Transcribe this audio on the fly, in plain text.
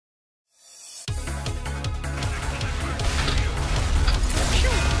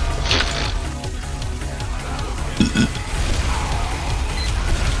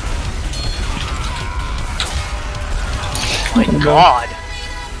god!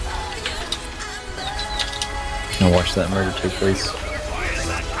 Now watch that murder take place.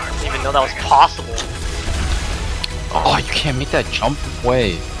 I didn't even know that was possible. Oh, you can't make that jump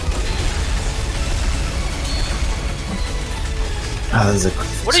way. Ah, this is a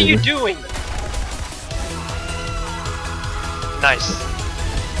What are you doing? Nice.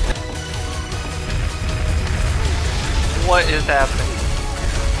 What is happening?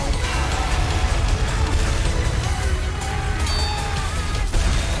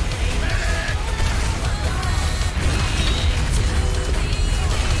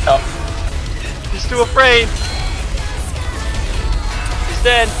 Oh. He's too afraid. He's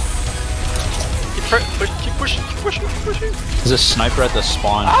dead. Keep pushing, keep pushing, keep pushing. There's a sniper at the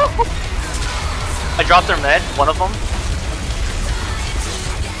spawn. Ow. I dropped their med, one of them.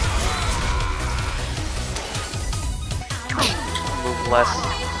 Move less.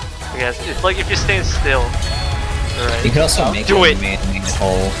 I guess it's like if you stay still. Right. You can also make do a it. main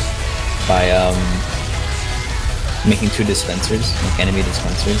hole by making 2 dispensers, like enemy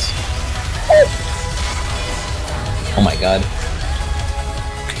dispensers. Oh my god.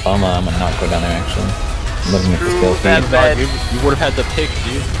 I'm gonna not go down there actually. I'm looking at this kill bad feed. bed. You would have had the pick,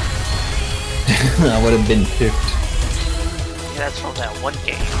 dude. I would have been picked. Yeah, that's from that one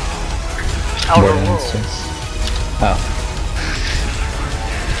game. Outer Borderlands Worlds. 2. Oh.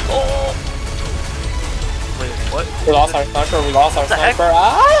 Oh. Wait, what? We lost our sniper, we lost our the heck? sniper.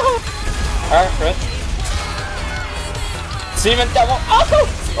 Ah! Alright, Chris. Steven Devil.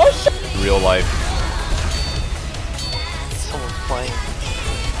 Oh! Oh shit! Real life. Someone's playing.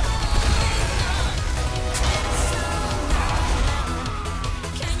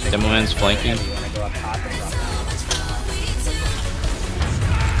 Demo man's flanking.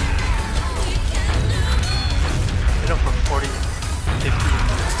 Hit him for 40, 50.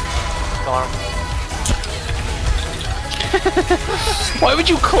 Got him. Why would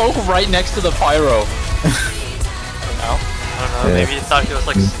you cloak right next to the pyro? I don't know, Yeah. maybe he thought he was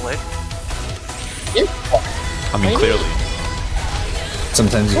like slick. I mean, clearly.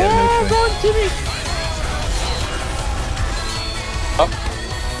 Sometimes you have no choice.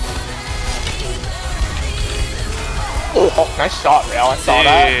 Oh, nice shot, Real. I saw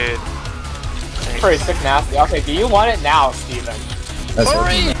that. Dude. Pretty sick, nasty. Okay, do you want it now, Steven? That's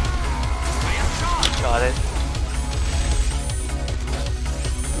Hurry! Got it.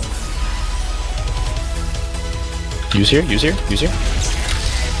 Use here, use here, use here.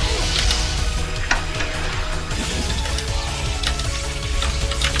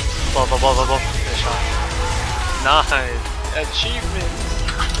 Blah blah blah blah blah. Good shot. Nice. Achievement.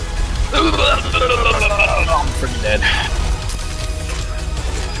 I'm freaking dead.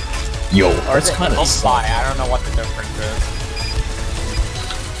 Yo, that's kind of spy. I don't know what the difference is.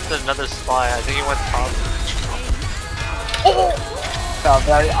 There's another spy. I think he went top. A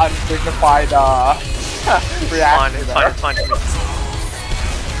very undignified reaction It's there. fine, it's fine, it's fine.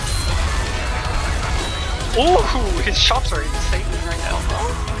 Ooh, his shots are insane right now, bro.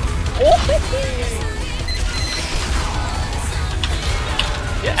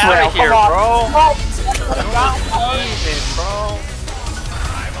 Get out Real, of here, come bro. on. Even, bro.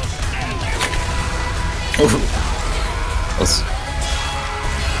 Let's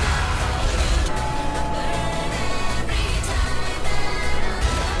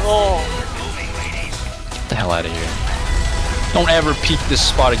Oh, Get the hell out of here. Don't ever peek this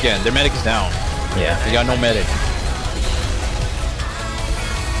spot again. Their medic's down. yeah. They got no medic.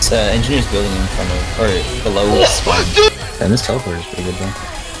 It's engineers building in front of or below the spawn. And this teleport is pretty good though.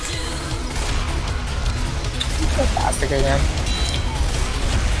 Fantastic again.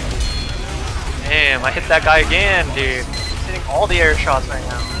 damn, I hit that guy again, dude. He's hitting all the air shots right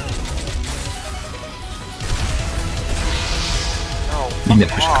now. No, You need to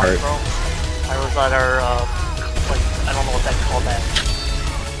fuck push off, cart. bro. I was at our, like, I don't know what that called that.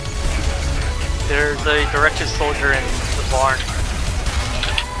 There's a directed soldier in the barn.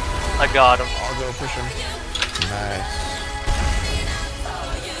 I got him. I'll go push him. Nice.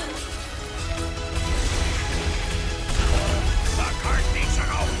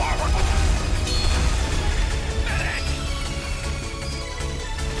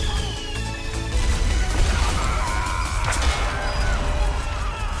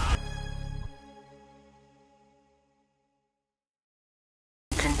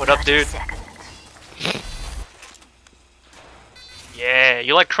 What up, dude? Yeah,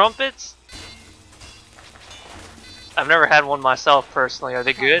 you like crumpets? I've never had one myself personally. Are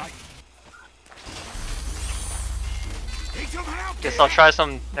they good? Guess I'll try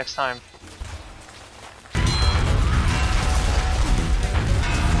some next time.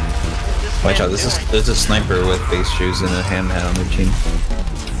 This Watch out, there's a sniper with base shoes and a handhead on their team.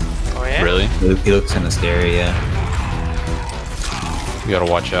 Oh yeah? Really? He looks kinda scary, yeah. You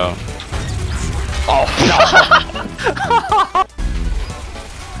gotta watch out. Oh no!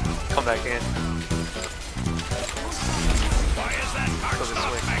 Come back in. Go this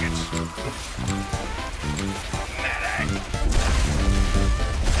way.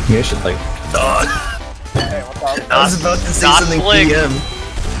 You guys should like. Hey, what's up? I was about to say not something slick. PM.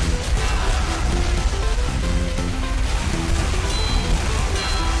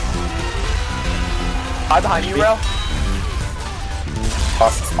 Hi behind you, Rail.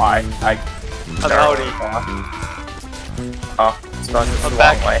 Lost the spy. I'm outie. Oh, it's going the I'm wrong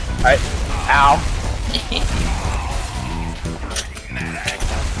back. way. Ow.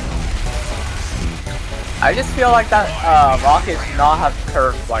 I just feel like that rocket should not have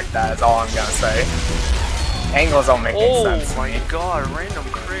curves like that, is all I'm gonna say. Angles don't make any Oh sense. my god, random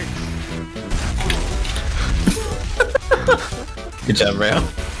crit. Good job, Rail.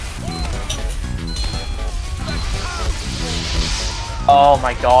 Oh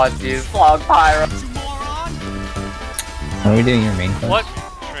my god, dude. Flog Pyro. Are we doing your main quest? What?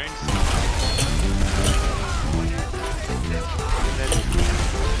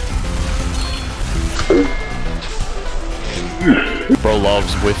 Bro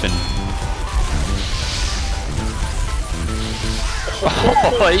loves whiffing.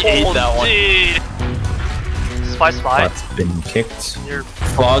 Oh, I ate that one. Dude. Spy. That's been kicked. You're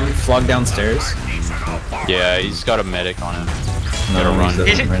Flog downstairs. Yeah, he's got a medic on him. No, Gotta run. he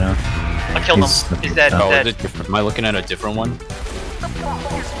doesn't right now. I killed He's- him. He's dead. Oh, Oh, dead. is it different? Am I looking at a different one?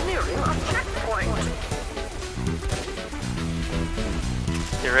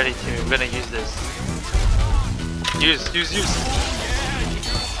 Get ready to. I'm gonna use this. Use.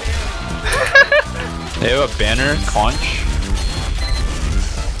 They have a banner, conch.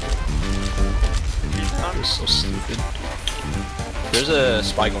 That was so stupid. There's a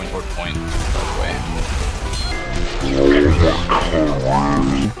spy going toward point, by the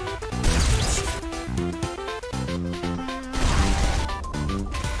way.